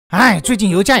哎，最近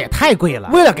油价也太贵了，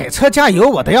为了给车加油，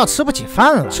我都要吃不起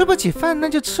饭了。吃不起饭那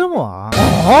就吃我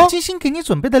哦，精心给你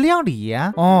准备的料理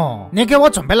呀。哦，你给我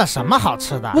准备了什么好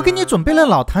吃的？我给你准备了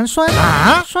老坛酸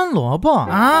啊，酸萝卜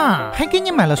啊，还给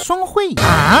你买了双汇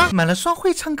啊，买了双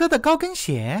会唱歌的高跟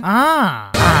鞋啊。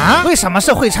为什么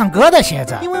是会唱歌的鞋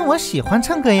子？因为我喜欢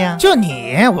唱歌呀。就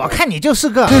你，我看你就是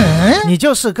个，你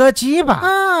就是歌姬吧？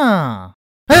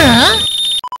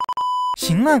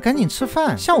行了，赶紧吃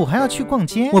饭，下午还要去逛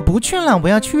街。我不去了，我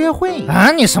要去约会啊！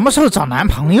你什么时候找男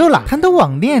朋友了？谈的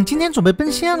网恋，今天准备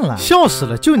奔现了。笑死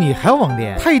了，就你还网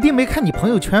恋？他一定没看你朋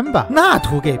友圈吧？那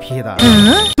图给 P 的，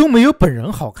都没有本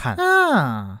人好看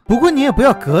啊。不过你也不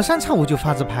要隔三差五就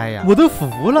发自拍呀，我都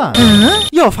服了。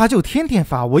要发就天天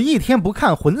发，我一天不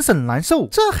看浑身难受。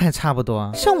这还差不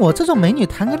多，像我这种美女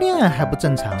谈个恋爱还不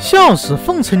正常？笑死，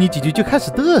奉承你几句就开始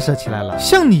嘚瑟起来了。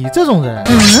像你这种人，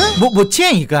我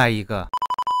见一个爱一个。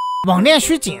网恋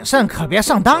需谨慎，可别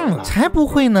上当了。才不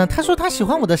会呢，他说他喜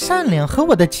欢我的善良和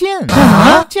我的见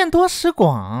见多识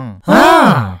广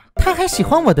啊。他还喜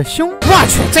欢我的胸，我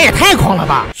去，这也太狂了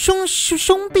吧！兄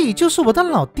弟就是我的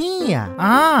老弟呀！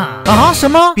什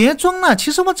么？别装了，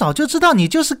其实我早就知道你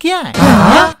就是盖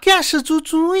盖世猪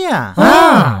猪呀！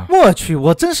我去，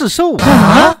我真是受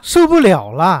不了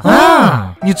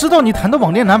了你知道你谈的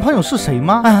网恋男朋友是谁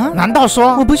吗？难道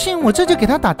说？我不信，我这就给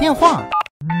他打电话。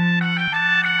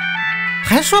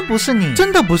还说不是你？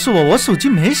真的不是我，我手机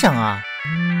没响啊。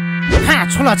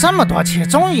出了这么多期，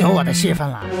终于有我的戏份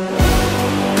了。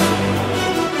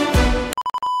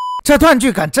这断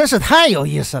句梗真是太有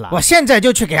意思了，我现在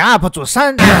就去给 UP 主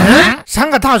扇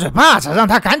个大嘴巴子，让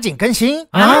他赶紧更新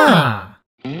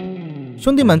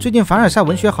兄弟们，最近凡尔赛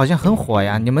文学好像很火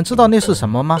呀，你们知道那是什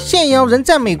么吗？现谣人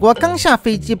在美国刚下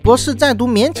飞机，博士在读，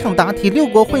勉强答题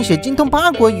，6国混血，精通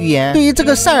8国语言。对于这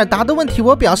个塞尔达的问题，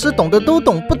我表示懂的都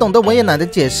懂，不懂的我也懒得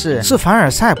解释。是凡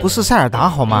尔赛，不是塞尔达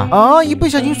好吗？一不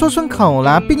小心说顺口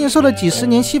了，毕竟受了几10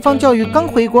年西方教育，刚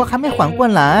回国还没缓过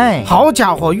来。好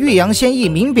家伙，欲扬先抑，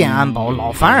明贬暗褒，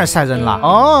老凡尔赛人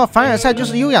了。凡尔赛就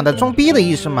是优雅的装逼的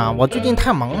意思嘛。我最近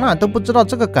太忙了，都不知道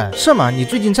这个梗。是吗？你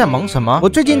最近在忙什么？我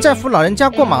最近在扶老人家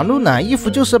过马路呢，衣服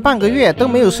就是半个月都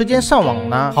没有时间上网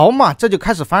呢。好嘛，这就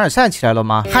开始凡尔赛起来了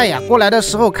吗？嗨呀，过来的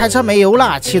时候开车没油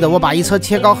了，气得我把一车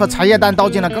切糕和茶叶蛋倒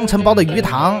进了刚承包的鱼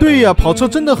塘。对呀，跑车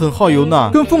真的很耗油呢。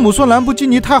跟父母说兰博基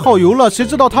尼太耗油了，谁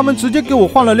知道他们直接给我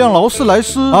换了辆劳斯莱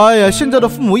斯。哎呀，现在的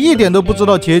父母一点都不知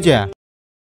道节俭。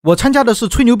我参加的是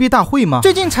吹牛逼大会吗？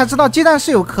最近才知道鸡蛋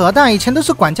是有壳的，以前都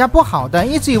是管家不好的，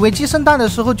一直以为鸡生蛋的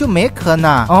时候就没壳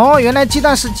呢。原来鸡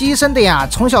蛋是鸡生的呀！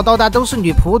从小到大都是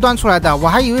女仆端出来的，我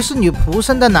还以为是女仆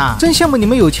生的呢。真羡慕你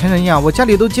们有钱人呀，我家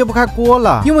里都揭不开锅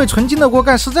了，因为纯金的锅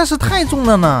盖实在是太重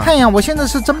了呢。看呀，我现在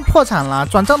是真破产了，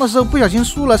转账的时候不小心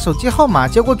输了手机号码，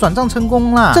结果转账成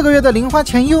功了，这个月的零花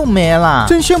钱又没了。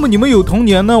真羡慕你们有童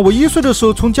年呢，我1岁的时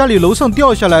候从家里楼上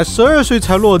掉下来，12岁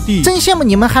才落地。真羡慕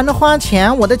你们还能花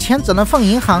钱，我的钱只能放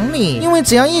银行里，因为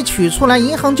只要一取出来，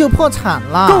银行就破产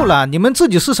了。够了，你们自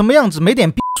己是什么样子，没点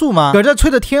逼数吗？搁这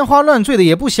吹得天花乱坠的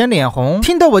也不嫌脸红，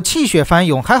听得我气血翻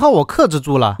涌，还好我克制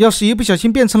住了。要是一不小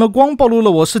心变成了光，暴露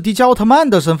了我是迪迦奥特曼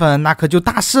的身份，那可就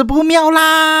大事不妙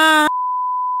啦。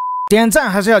点赞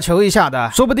还是要求一下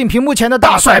的，说不定屏幕前的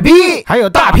大帅逼还有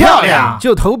大漂亮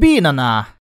就投币了呢。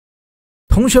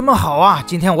同学们好啊，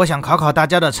今天我想考考大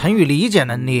家的成语理解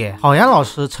能力。好呀，老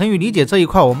师，成语理解这一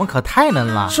块我们可太能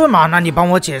了。是吗？那你帮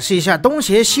我解释一下东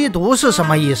邪西毒是什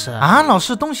么意思啊？老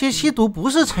师，东邪西毒不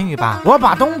是成语吧？我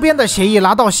把东边的协议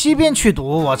拿到西边去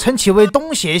读，我称其为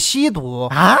东邪西毒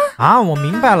我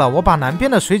明白了，我把南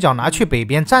边的水饺拿去北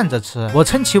边站着吃，我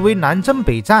称其为南征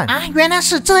北战原来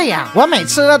是这样。我每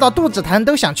次饿到肚子疼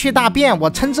都想去大便，我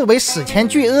称之为史前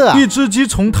巨鳄。一只鸡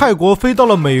从泰国飞到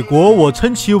了美国，我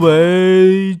称其为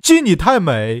鸡你太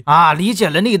美理解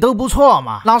能力都不错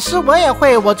嘛。老师，我也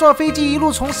会，我坐飞机一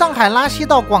路从上海拉稀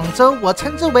到广州，我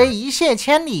称之为一泻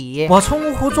千里。我从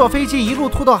芜湖坐飞机一路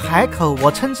吐到海口，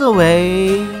我称之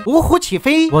为芜湖起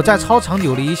飞。我在操场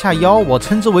扭了一下腰，我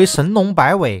称之为神龙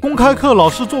摆尾。公开课老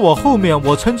师坐我后面，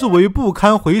我称之为不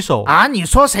堪回首你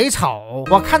说谁丑？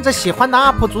我看着喜欢的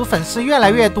UP 主粉丝越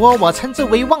来越多，我称之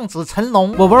为望子成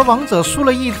龙。我玩王者输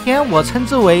了一天，我称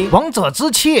之为王者之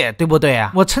气，对不对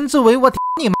啊？我称之为我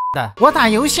你妈的！我打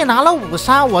游戏拿了5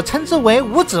杀，我称之为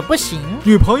无子不行。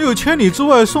女朋友千里之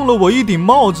外送了我一顶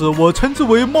帽子，我称之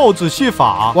为帽子戏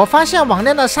法。我发现网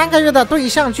恋的3个月的对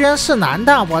象居然是男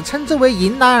的，我称之为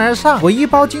迎难而上。我一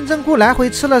包金针菇来回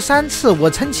吃了3次，我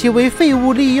称其为废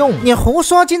物利用。你胡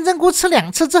说，金针菇吃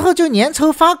2次之后就粘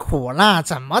稠发苦了，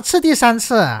怎么吃第3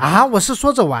次我是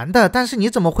说着玩的，但是你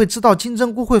怎么会知道金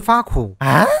针菇会发苦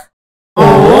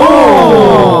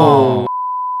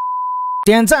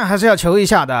点赞还是要求一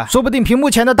下的，说不定屏幕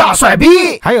前的大帅逼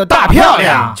还有大漂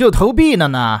亮就投币了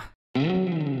呢。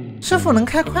师傅能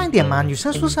开快点吗？女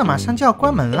生宿舍马上就要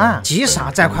关门了。急啥？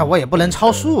再快我也不能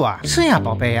超速啊。是呀，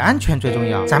宝贝，安全最重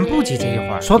要，咱不急这一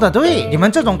会儿。说的对，你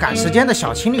们这种赶时间的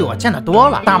小情侣我见得多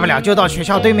了，大不了就到学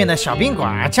校对面的小宾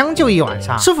馆将就一晚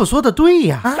上。师傅说的对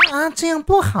呀。这样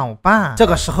不好吧？这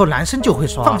个时候男生就会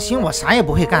说：放心，我啥也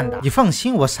不会干的。你放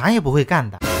心，我啥也不会干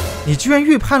的。你居然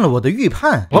预判了我的预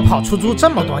判！我跑出租这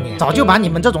么多年，早就把你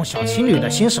们这种小情侣的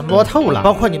心事摸透了。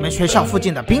包括你们学校附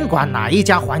近的宾馆，哪一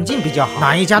家环境比较好，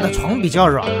哪一家的床比较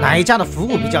软，哪一家的服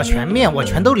务比较全面，我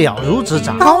全都了如指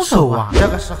掌。高手啊！这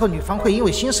个时候女方会因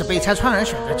为心事被拆穿而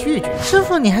选择拒绝。师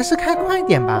傅，你还是开快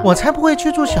点吧，我才不会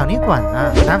去住小旅馆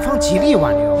呢。男方极力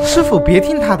挽留。师傅别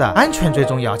听他的，安全最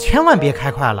重要，千万别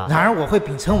开快了。然而我会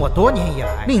秉承我多年以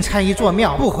来宁拆一座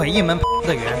庙不毁一门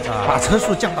的原则，把车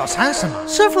速降到30码。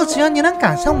师傅，只要你能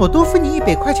赶上，我多付你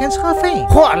100块钱车费。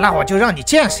嚯，那我就让你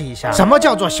见识一下什么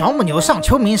叫做小母牛上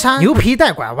秋名山，牛皮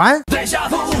带拐弯。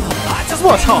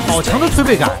我操，好强的推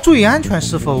背感！注意安全，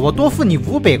师傅，我多付你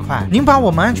500块，您把我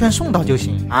们安全送到就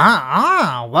行。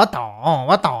我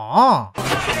懂。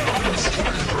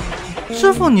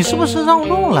师傅，你是不是绕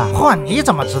路了？嚯，你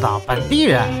怎么知道？本地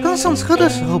人，刚上车的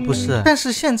时候不是，但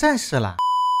是现在是了。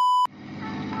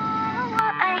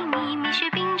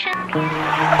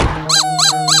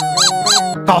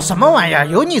搞什么玩意儿？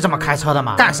有你这么开车的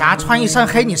吗？干啥？穿一身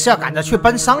黑，你是要赶着去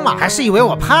奔丧吗？还是以为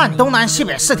我怕你？东南西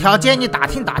北4条街，你打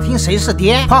听打听谁是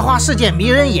爹？花花世界迷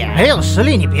人眼，没有实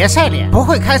力你别晒脸，不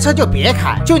会开车就别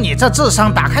开。就你这智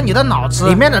商，打开你的脑子，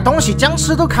里面的东西僵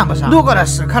尸都看不上。路过的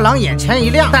屎壳郎眼前一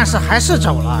亮，但是还是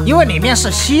走了，因为里面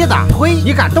是稀的。呸！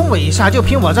你敢动我一下，就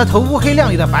凭我这头乌黑亮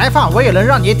丽的白发，我也能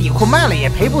让你底裤卖了也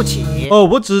赔不起。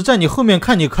我只是在你后面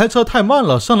看你开车太慢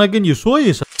了，上来跟你说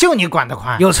一声。就你管得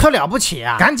宽，有车了不起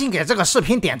啊！赶紧给这个视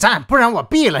频点赞，不然我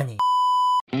毙了你。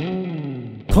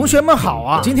同学们好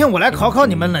啊，今天我来考考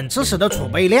你们冷知识的储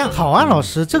备量。好啊，老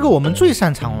师，这个我们最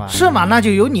擅长了。是吗？那就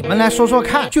由你们来说说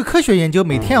看。据科学研究，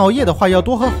每天熬夜的话要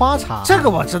多喝花茶。这个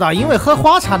我知道，因为喝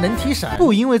花茶能提神。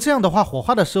不，因为这样的话火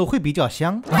化的时候会比较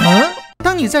香。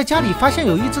当你在家里发现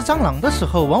有一只蟑螂的时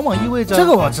候，往往意味着……这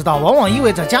个我知道，往往意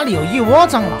味着家里有一窝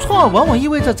蟑螂。错，往往意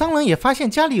味着蟑螂也发现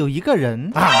家里有一个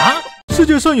人。世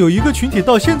界上有一个群体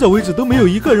到现在为止都没有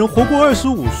一个人活过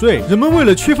25岁，人们为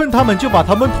了区分他们，就把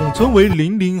他们统称为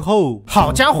00后。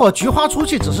好家伙，菊花出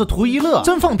去只是图一乐，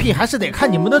真放屁还是得看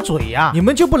你们的嘴呀！你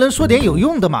们就不能说点有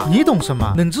用的吗？你懂什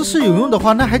么？冷知识有用的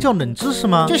话，那还叫冷知识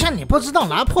吗？就像你不知道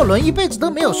拿破仑一辈子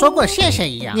都没有说过谢谢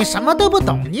一样，你什么都不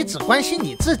懂，你只关心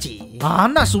你自己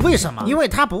啊！那是为什么？因为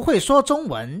他不会说中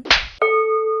文。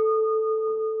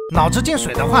脑子进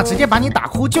水的话，直接把你打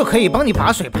哭就可以帮你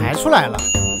把水排出来了。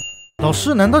老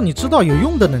师，难道你知道有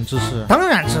用的冷知识？当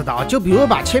然知道，就比如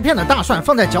把切片的大蒜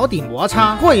放在脚底摩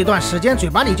擦，过一段时间嘴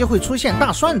巴里就会出现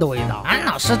大蒜的味道。安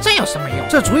老师，这有什么用？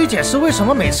这足以解释为什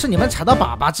么每次你们踩到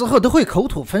粑粑之后都会口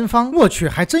吐芬芳。我去，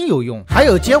还真有用。还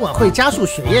有接吻会加速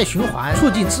血液循环，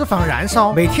促进脂肪燃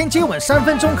烧，每天接吻3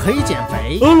分钟可以减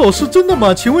肥。老师，真的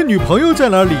吗？请问女朋友在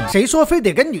哪里？谁说非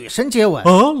得跟女生接吻？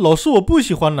老师，我不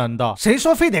喜欢男的。谁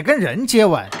说非得跟人接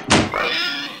吻？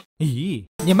咦，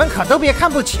你们可都别看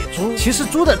不起猪，其实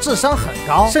猪的智商很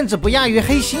高，甚至不亚于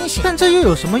黑猩猩。但这又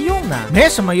有什么用呢？没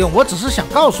什么用，我只是想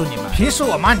告诉你们，平时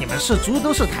我骂你们是猪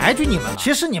都是抬举你们了，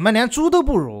其实你们连猪都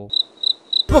不如。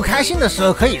不开心的时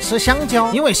候可以吃香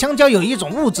蕉，因为香蕉有一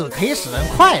种物质可以使人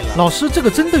快乐。老师，这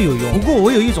个真的有用，不过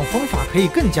我有一种方法可以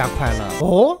更加快乐。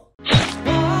哦，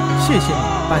谢谢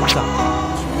你，班长。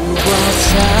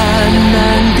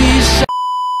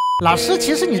老师，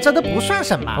其实你这都不算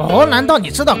什么。难道你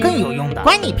知道更有用的？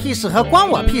关你屁事和关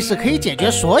我屁事可以解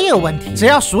决所有问题，只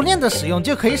要熟练的使用，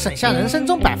就可以省下人生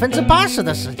中80%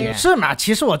的时间。是吗？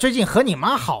其实我最近和你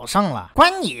妈好上了。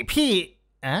关你屁？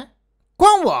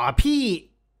关我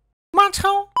屁？妈操！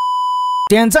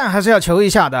点赞还是要求一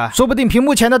下的，说不定屏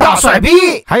幕前的大帅逼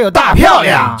还有大漂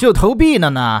亮就投币了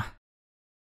呢。